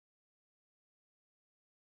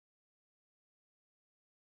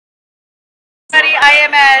I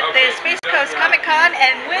am at the Space Coast Comic Con,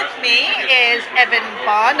 and with me is Evan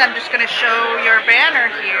Bond. I'm just going to show your banner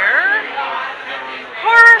here.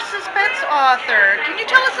 Horror suspense author. Can you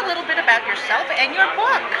tell us a little bit about yourself and your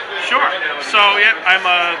book? Sure. So, yeah, I'm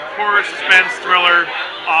a horror suspense thriller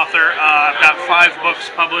author. I've got 5 books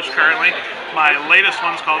published currently. My latest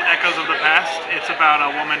one's called Echoes of the Past. It's about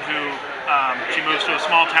a woman who she moves to a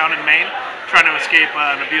small town in Maine, trying to escape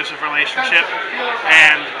an abusive relationship.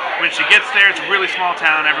 And when she gets there, it's a really small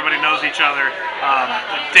town. Everybody knows each other.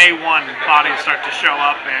 Day one, bodies start to show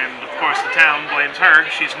up, and of course the town blames her.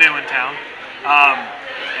 She's new in town.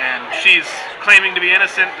 And she's claiming to be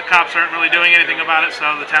innocent. The cops aren't really doing anything about it,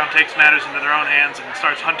 so the town takes matters into their own hands and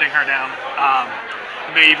starts hunting her down.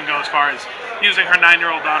 They even go as far as using her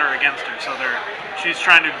 9-year-old daughter against her. So she's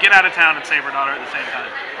trying to get out of town and save her daughter at the same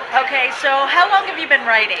time. Okay, so how long have you been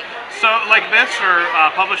writing? So, like this, or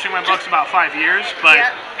publishing my books, about 5 years, but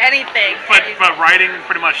yeah, anything. But writing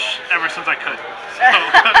pretty much ever since I could. So.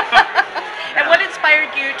 And what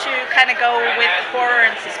inspired you to kind of go with horror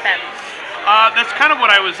and suspense? That's kind of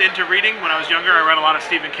what I was into reading when I was younger. I read a lot of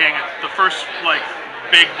Stephen King. The first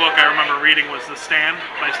big book I remember reading was The Stand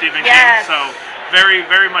by Stephen King. So very,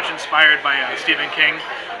 very much inspired by Stephen King,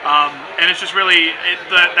 and it's just really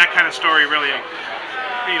that kind of story really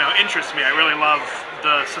interests me. I really love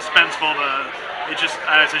the suspenseful.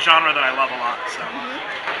 It's a genre that I love a lot. So.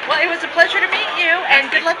 Well, it was a pleasure to meet you, and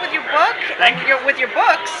good luck with your book. Thank you. With your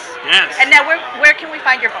books. Yes. And now, where can we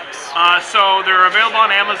find your books? So they're available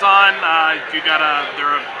on Amazon.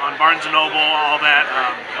 They're on Barnes and Noble, all that.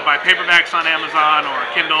 You'll buy paperbacks on Amazon or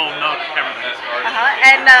Kindle, Nook, everything.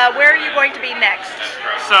 And where are you going to be next?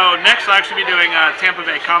 So next I'll actually be doing Tampa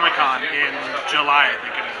Bay Comic Con in July, I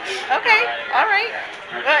think it is. Okay. All right.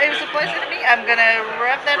 Well, it was a pleasure to meet. I'm gonna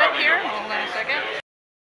wrap that up here. Hold on a second.